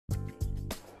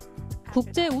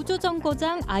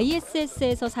국제우주정거장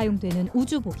ISS에서 사용되는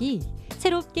우주복이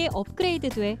새롭게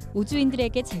업그레이드돼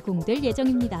우주인들에게 제공될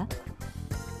예정입니다.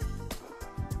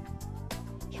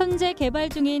 현재 개발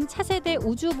중인 차세대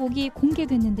우주복이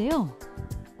공개됐는데요.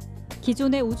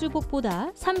 기존의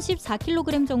우주복보다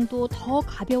 34kg 정도 더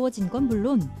가벼워진 건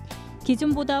물론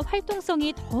기존보다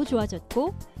활동성이 더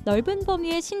좋아졌고 넓은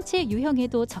범위의 신체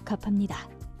유형에도 적합합니다.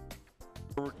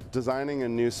 We're designing a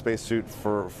new spacesuit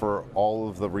for all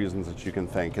of the reasons that you can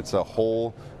think. It's a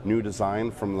whole new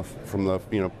design from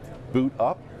the boot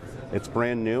up. It's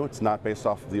brand new. It's not based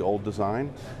off of the old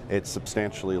design. It's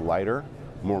substantially lighter,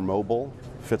 more mobile,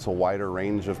 fits a wider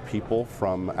range of people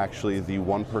from actually the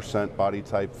 1% body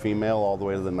type female all the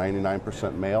way to the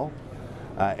 99% male.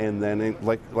 And then,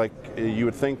 like you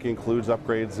would think, includes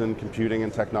upgrades in computing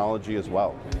and technology as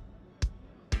well.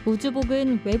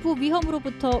 우주복은 외부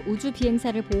위험으로부터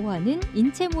우주비행사를 보호하는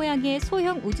인체 모양의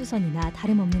소형 우주선이나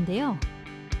다름없는데요.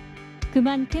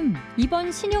 그만큼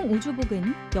이번 신형 우주복은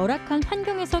열악한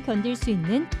환경에서 견딜 수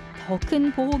있는 더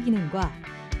큰 보호 기능과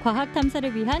과학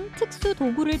탐사를 위한 특수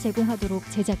도구를 제공하도록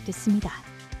제작됐습니다.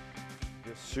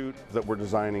 The suit that we're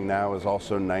designing now is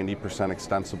also 90%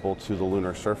 extensible to the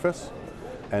lunar surface,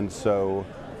 and so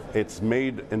it's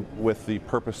made with the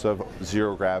purpose of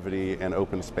zero gravity and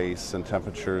open space and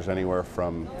temperatures anywhere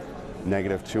from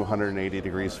 -280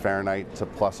 degrees Fahrenheit to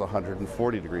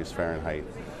 +140 degrees Fahrenheit.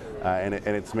 And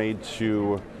it's made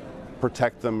to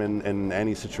protect them in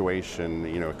any situation.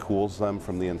 You know, it cools them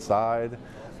from the inside.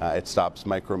 It stops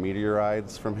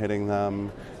micrometeorites from hitting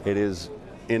them. It is,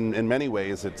 in many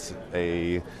ways, it's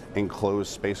a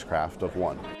enclosed spacecraft of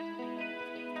one.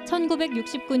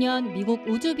 1969년 미국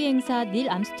우주비행사 닐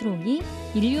암스트롱이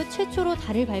인류 최초로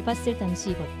달을 밟았을 당시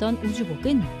입었던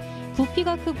우주복은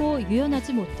부피가 크고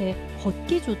유연하지 못해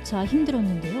걷기조차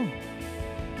힘들었는데요.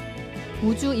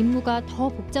 우주 임무가 더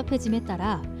복잡해짐에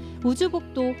따라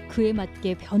우주복도 그에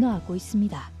맞게 변화하고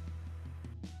있습니다.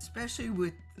 Especially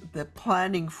with the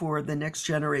planning for the next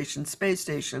generation space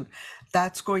station,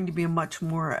 that's going to be a much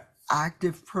more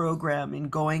active program in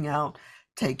going out,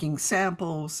 taking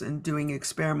samples and doing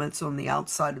experiments on the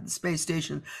outside of the space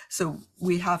station. So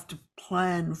we have to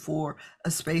plan for a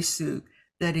spacesuit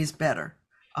that is better,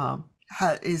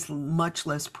 is much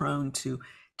less prone to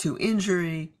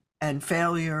injury and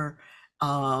failure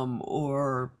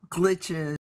or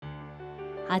glitches.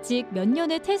 아직 몇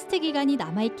년의 테스트 기간이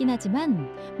남아있긴 하지만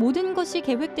모든 것이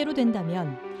계획대로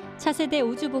된다면 차세대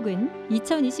우주복은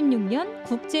 2026년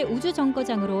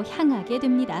국제우주정거장으로 향하게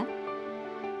됩니다.